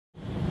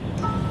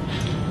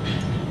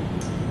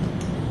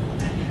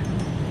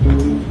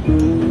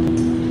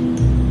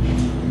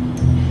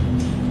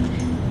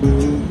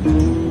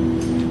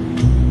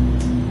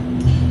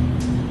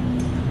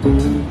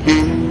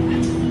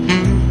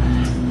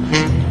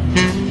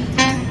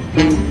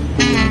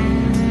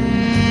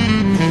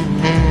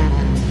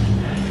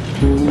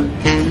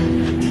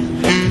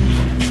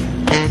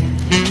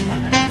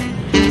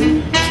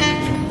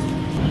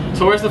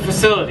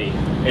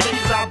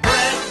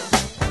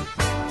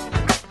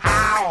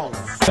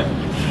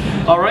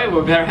Alright,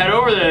 we better head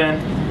over there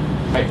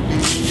then. Right.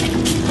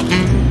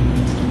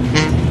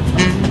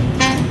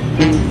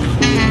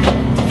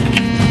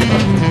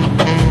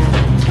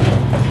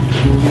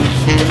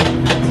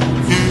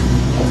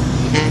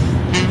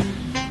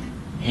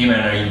 Hey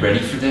man, are you ready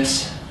for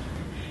this?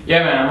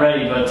 Yeah man, I'm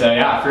ready, but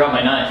yeah, I forgot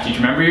my knife. Did you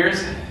remember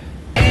yours?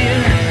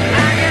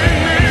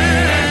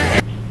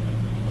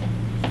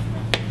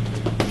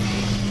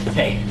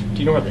 Hey, do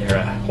you know where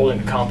they're holding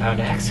the compound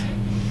axe?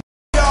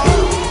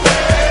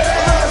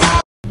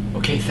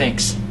 Okay,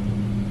 thanks.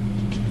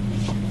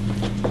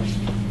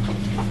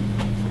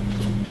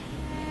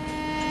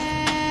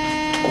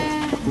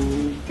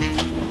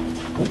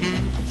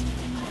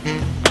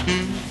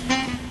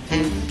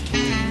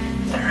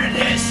 There it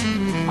is.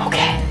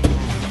 Okay.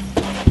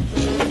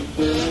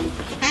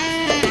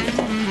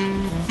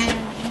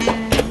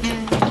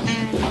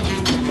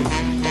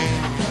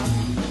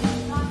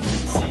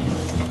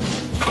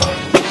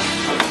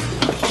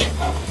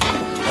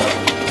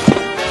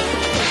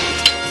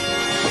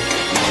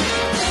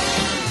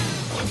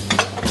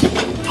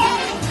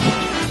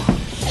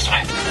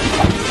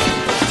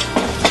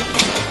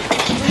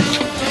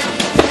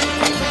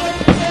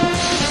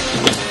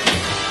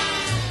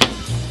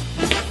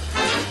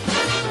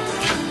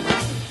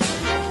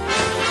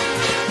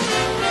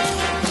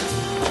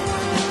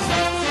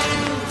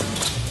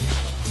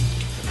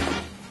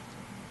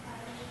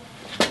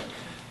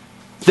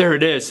 There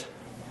it is.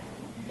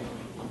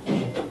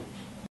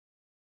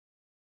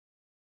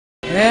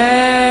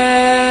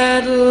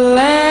 At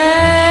last.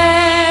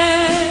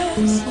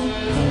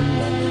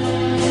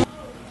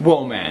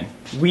 Whoa, man.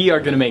 We are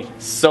gonna make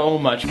so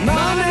much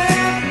money.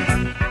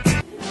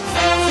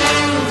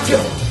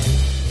 Go.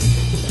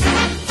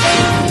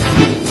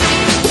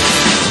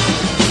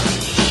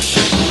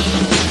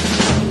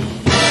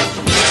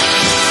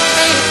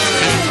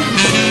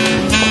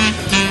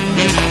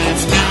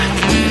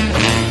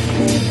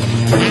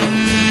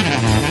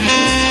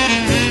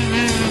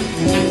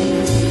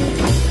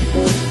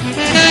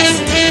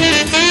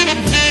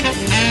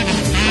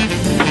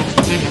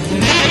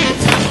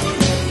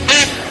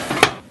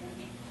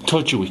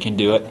 Told you we can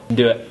do it.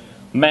 Do it.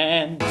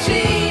 Man. Gee,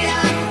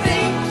 I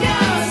think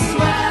you're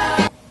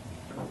swell.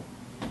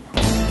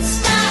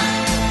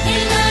 Stop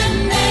in the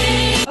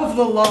name of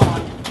the law.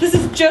 This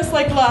is just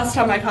like last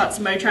time I caught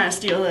somebody trying to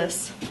steal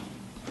this.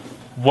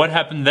 What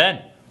happened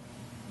then?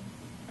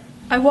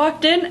 I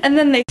walked in and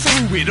then they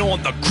threw it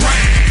on the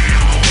ground.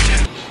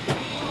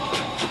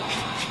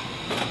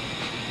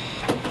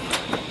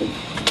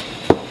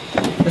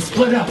 Let's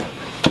split up.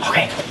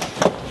 Okay.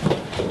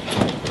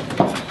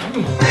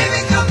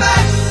 Baby, come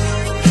back.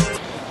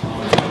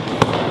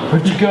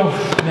 Where'd you go,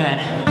 man?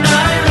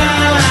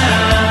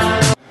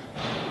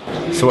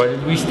 So why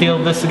did we steal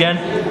this again?